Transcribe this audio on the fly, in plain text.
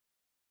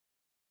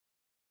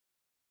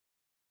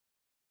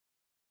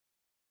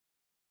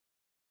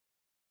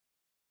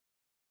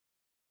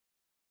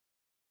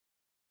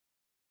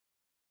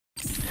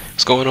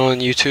What's going on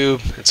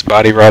YouTube? It's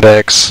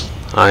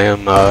BoDYRoTx. I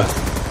am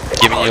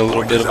giving you a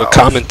little bit of a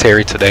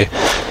commentary today.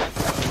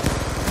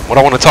 What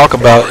I want to talk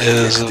about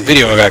is a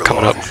video I got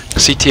coming up.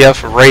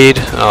 CTF raid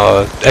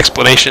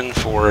explanation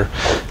for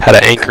how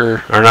to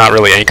anchor, or not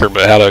really anchor,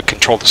 but how to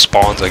control the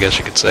spawns, I guess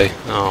you could say.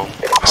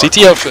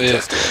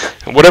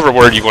 CTF, whatever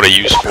word you want to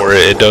use for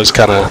it, it does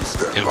kind of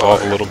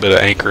involve a little bit of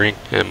anchoring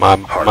in my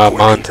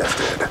mind,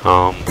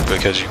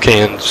 because you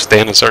can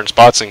stand in certain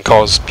spots and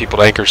cause people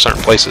to anchor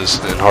certain places,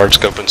 and hard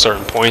scoping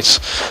certain points,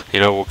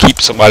 will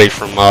keep somebody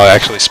from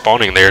actually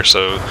spawning there.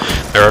 So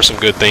there are some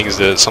good things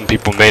that some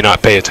people may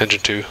not pay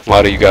attention to. A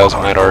lot of you guys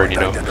might already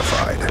know,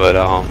 but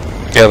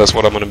yeah, that's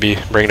what I'm going to be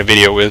bringing a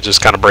video with.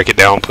 Just kind of break it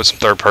down, put some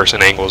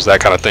third-person angles,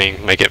 that kind of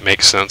thing, make it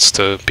make sense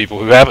to people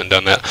who haven't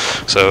done that.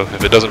 So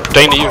if it doesn't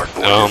pertain to you,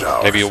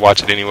 maybe you'll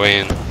watch it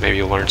anyway, and maybe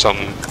you'll learn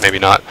something, maybe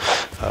not.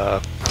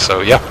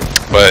 So yeah,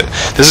 but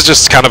this is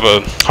just kind of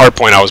a hard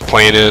point I was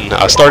playing in.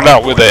 I started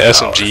out with a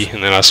SMG,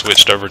 and then I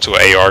switched over to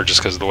an AR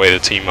just because of the way the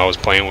team I was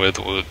playing with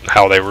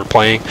how they were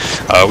playing.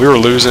 We were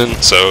losing,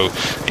 so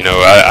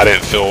I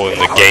didn't feel in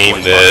the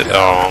game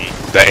that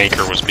the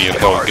anchor was being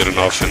held good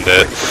enough, and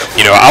that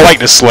I like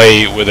to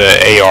slay with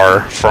an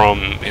AR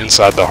from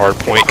inside the hard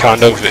point,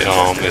 kind of.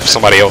 If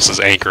somebody else is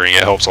anchoring,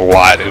 it helps a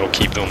lot. It'll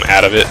keep them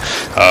out of it.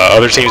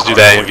 Other teams do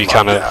that. Envy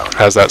kind of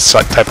has that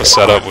type of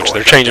setup, which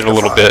they're changing a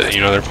little bit.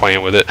 They're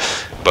playing with it.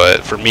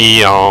 But for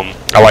me,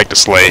 I like to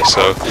slay,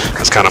 so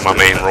that's kind of my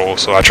main role.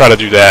 So I try to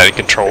do that and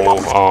control.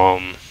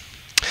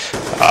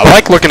 I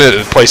like looking at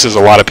places a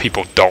lot of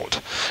people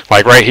don't.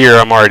 Like right here,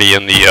 I'm already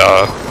in the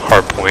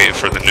hard point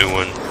for the new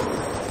one,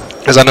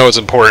 because I know it's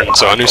important.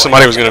 So I knew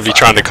somebody was going to be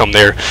trying to come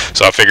there,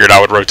 so I figured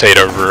I would rotate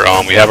over.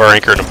 We have our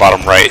anchor in the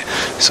bottom right,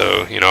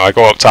 so I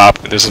go up top.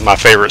 This is my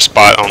favorite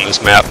spot on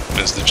this map,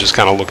 is to just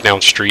kind of look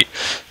down street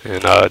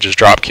and just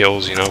drop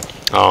kills.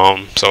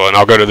 And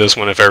I'll go to this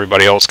one if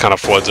everybody else kind of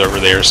floods over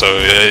there. So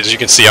as you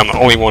can see, I'm the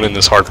only one in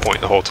this hard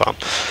point the whole time.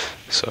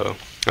 So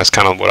that's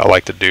kind of what I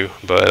like to do.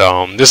 But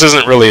this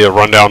isn't really a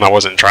rundown. I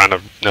wasn't trying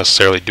to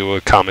necessarily do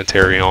a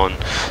commentary on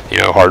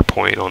hard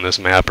point on this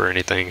map or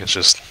anything. It's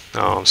just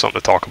something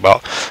to talk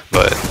about.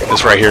 But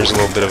this right here is a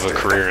little bit of a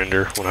career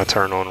ender when I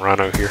turn on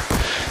Rhino here.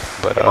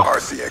 But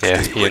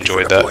yeah, he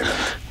enjoyed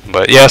that.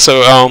 But yeah,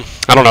 so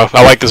I don't know.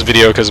 I like this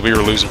video because we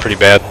were losing pretty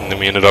bad, and then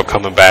we ended up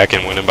coming back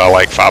and winning by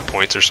like 5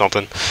 points or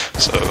something.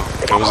 So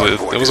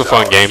it was a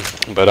fun game.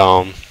 But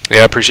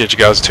yeah, I appreciate you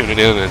guys tuning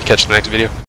in, and catch the next video.